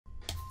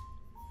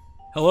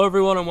Hello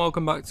everyone and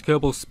welcome back to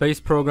Kerbal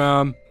Space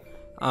Program.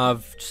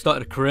 I've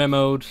started a career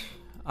mode.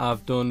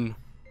 I've done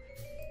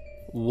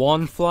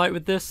one flight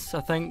with this,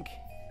 I think.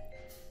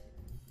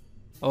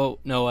 Oh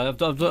no, I've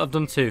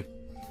done two.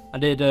 I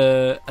did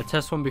a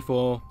test one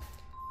before.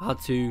 I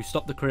had to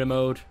stop the career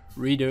mode,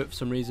 redo it for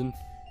some reason,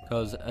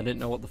 because I didn't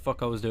know what the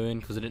fuck I was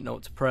doing, because I didn't know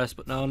what to press,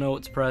 but now I know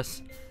what to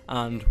press,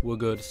 and we're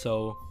good.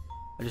 So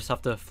I just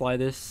have to fly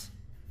this,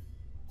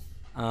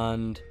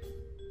 and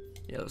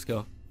yeah, let's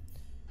go.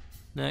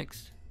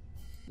 Next.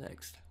 Right,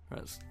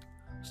 let's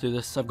do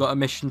this. I've got a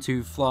mission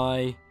to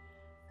fly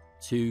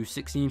to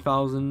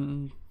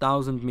 16,000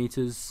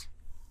 meters,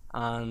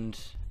 and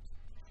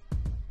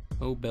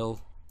oh, Bill.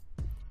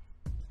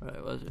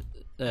 Right, where's it?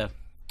 There.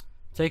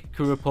 Take a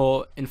crew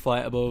report in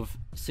flight above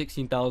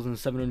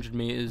 16,700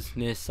 meters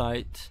near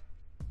site.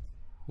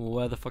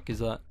 Where the fuck is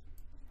that?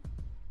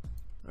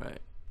 Right.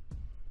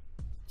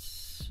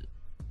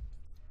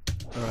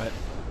 Alright.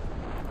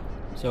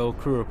 So,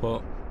 crew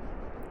report.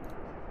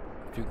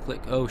 If you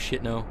click, oh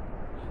shit, no.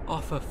 Oh,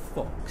 for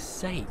fuck's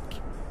sake.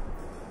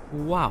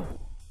 Wow.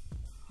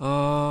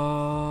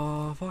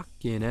 Oh,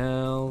 fucking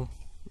hell.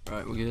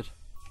 Right, we're good.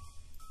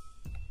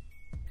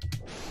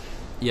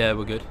 Yeah,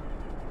 we're good.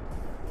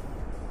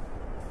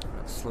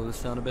 Let's slow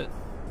this down a bit.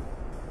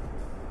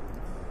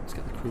 Let's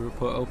get the crew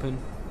report open.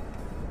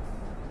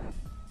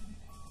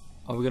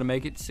 Are we gonna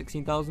make it to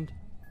 16,000?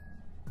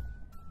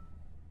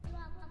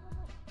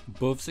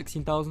 Above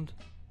 16,000?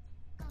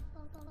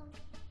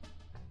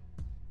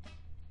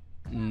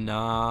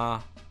 Nah.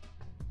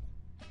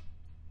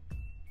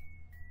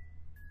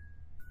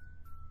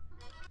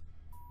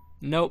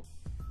 Nope.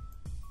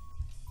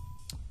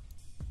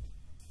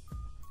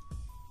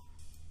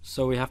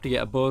 So we have to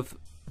get above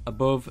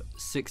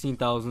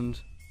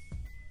 16,000.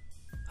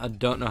 I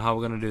don't know how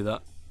we're gonna do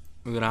that.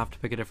 We're gonna have to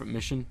pick a different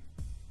mission,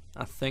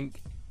 I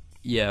think.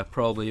 Yeah,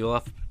 probably.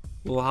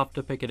 We'll have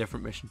to pick a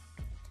different mission.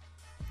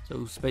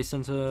 So Space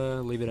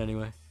Center, leave it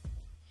anyway.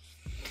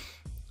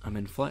 I'm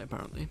in flight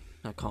apparently.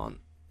 I can't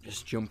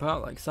just jump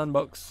out like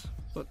sandbox,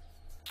 but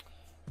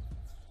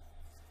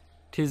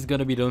tis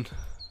gonna be done.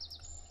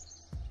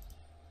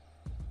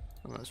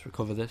 Let's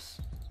recover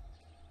this.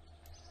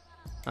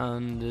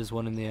 And there's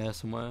one in the air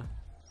somewhere.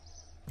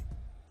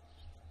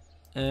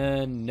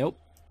 Nope.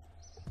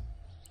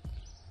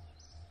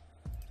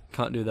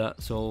 Can't do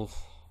that, so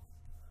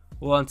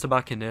we'll enter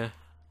back in here.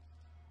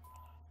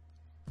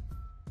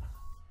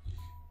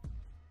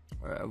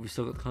 Alright, have we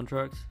still got the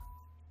contract?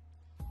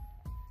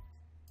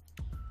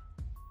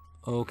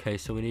 Okay,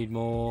 so we need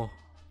more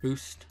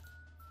boost.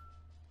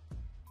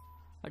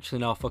 Actually,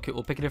 no, fuck it.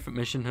 We'll pick a different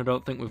mission. I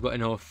don't think we've got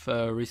enough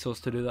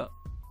resource to do that.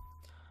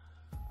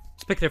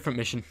 Let's pick a different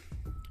mission.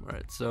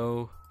 Right,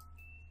 so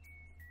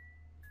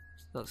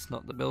that's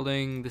not the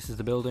building. This is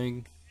the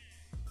building.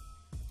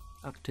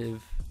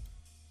 Active.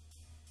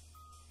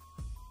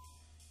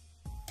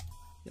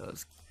 Yeah,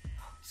 let's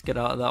get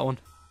out of that one.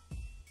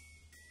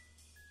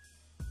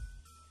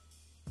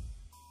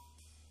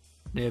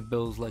 Near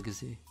Bill's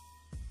Legacy.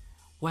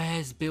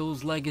 Where's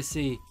Bill's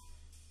Legacy?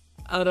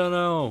 I don't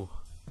know.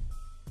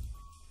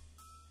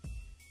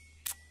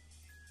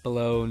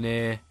 Below,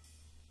 near.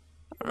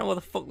 I don't know what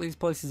the fuck these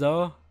places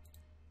are.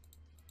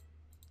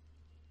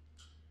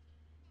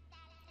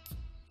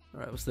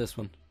 Alright, what's this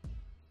one?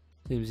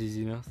 Seems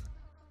easy enough.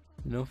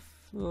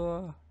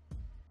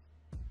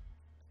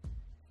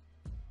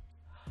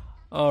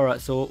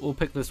 Alright, so we'll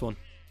pick this one.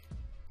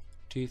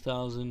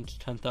 2,000,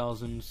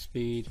 10,000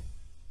 speed.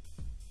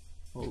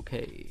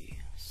 Okay.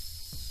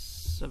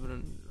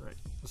 700, right.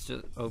 Let's do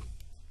it. Oh.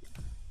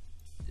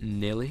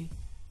 Nearly.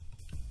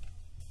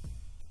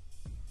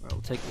 Alright,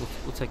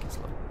 we'll take it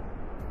slow.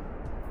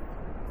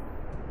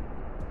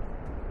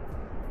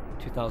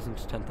 2,000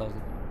 to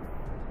 10,000.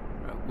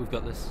 Right, we've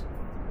got this.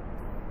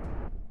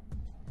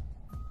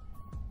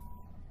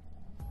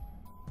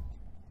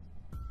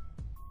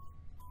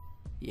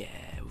 Yeah,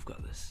 we've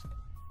got this.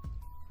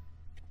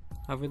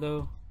 Have we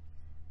though?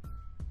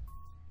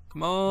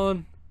 Come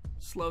on,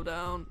 slow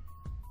down.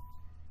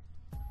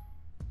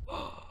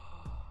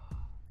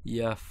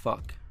 Yeah,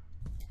 fuck.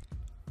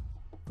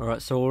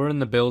 Alright, so we're in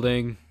the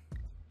building.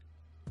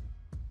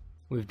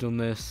 We've done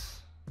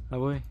this,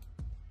 have we?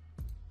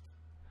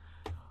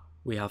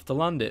 We have to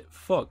land it.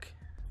 Fuck.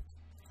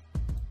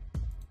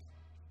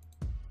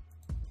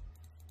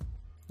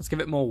 Let's give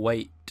it more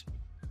weight.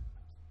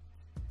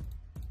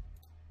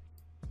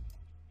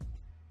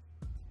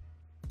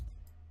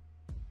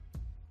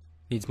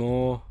 Needs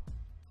more.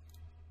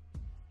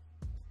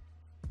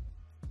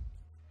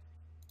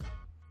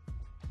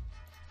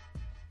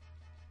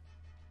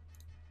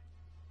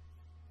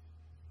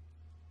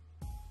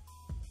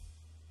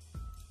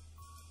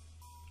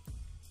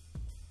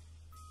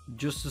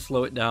 Just to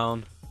slow it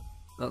down.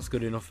 That's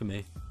good enough for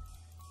me.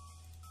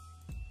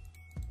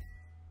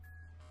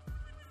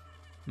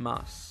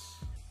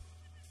 Mass.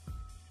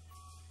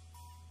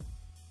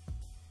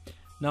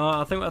 No,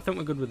 I think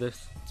we're good with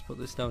this. Let's put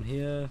this down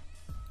here.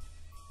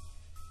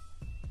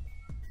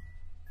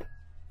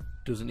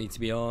 Doesn't need to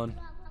be on.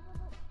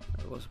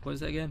 What is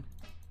that again?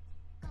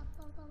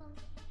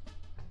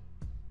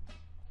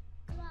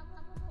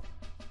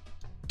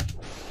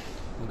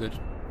 We're good.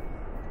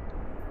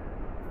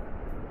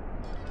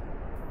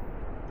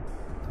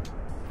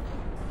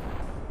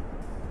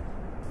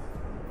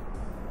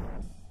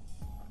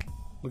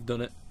 We've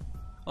done it.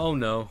 Oh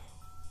no.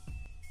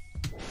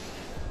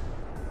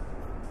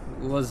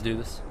 Let's do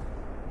this.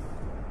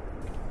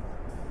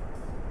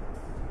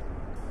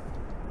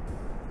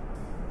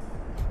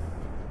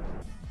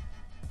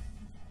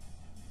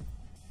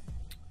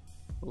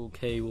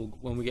 Okay, well,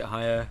 when we get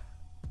higher,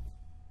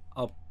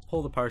 I'll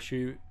pull the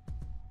parachute.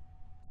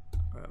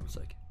 Alright, 1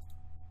 sec.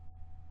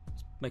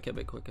 Let's make it a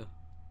bit quicker.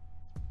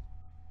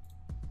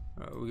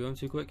 Alright, are we going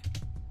too quick?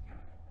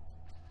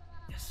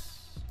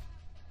 Yes.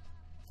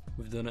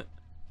 We've done it.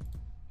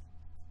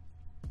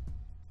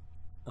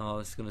 Oh,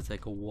 this is gonna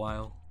take a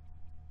while.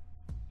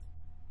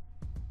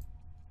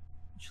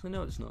 Actually,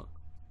 no, it's not.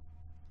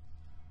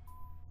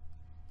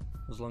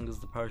 As long as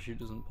the parachute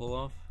doesn't pull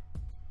off.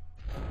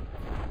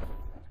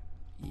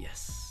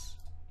 Yes.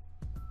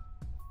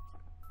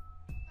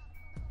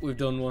 We've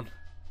done one.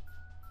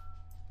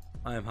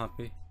 I am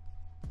happy.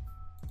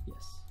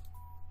 Yes.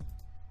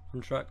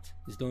 Contract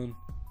is done.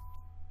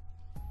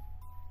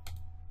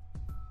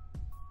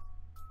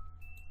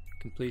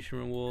 Completion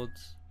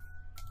rewards.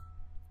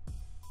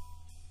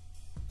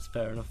 It's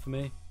fair enough for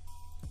me.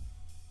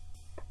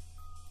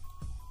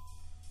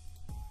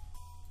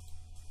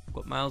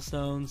 Got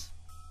milestones.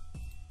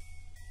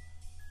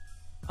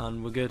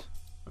 And we're good.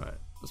 Alright,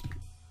 let's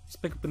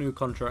pick up a new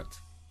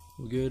contract.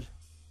 We're good.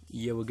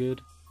 Yeah, we're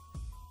good.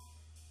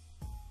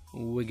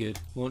 We're good.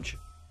 Launch.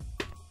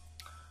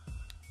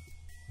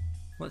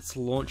 Let's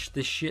launch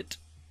this shit.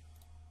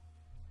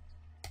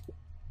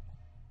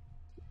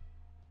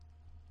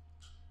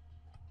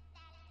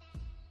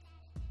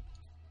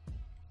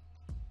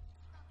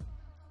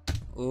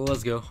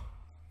 Let's go.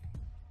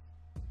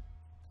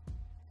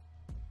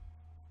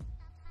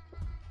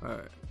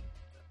 Alright.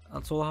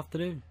 That's all I have to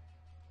do.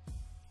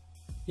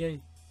 Yay.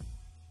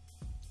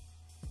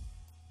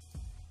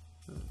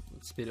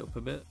 Let's speed it up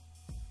a bit.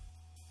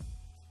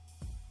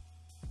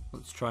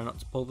 Let's try not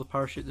to pull the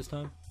parachute this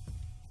time.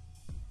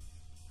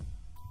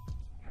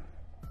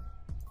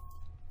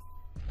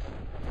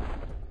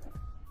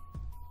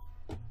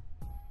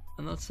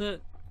 And that's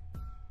it.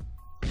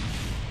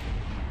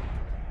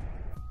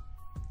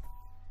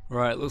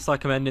 Right, looks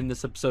like I'm ending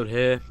this episode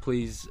here.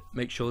 Please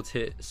make sure to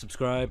hit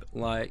subscribe,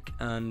 like,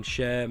 and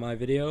share my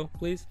video,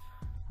 please.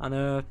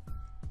 And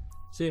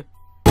see you.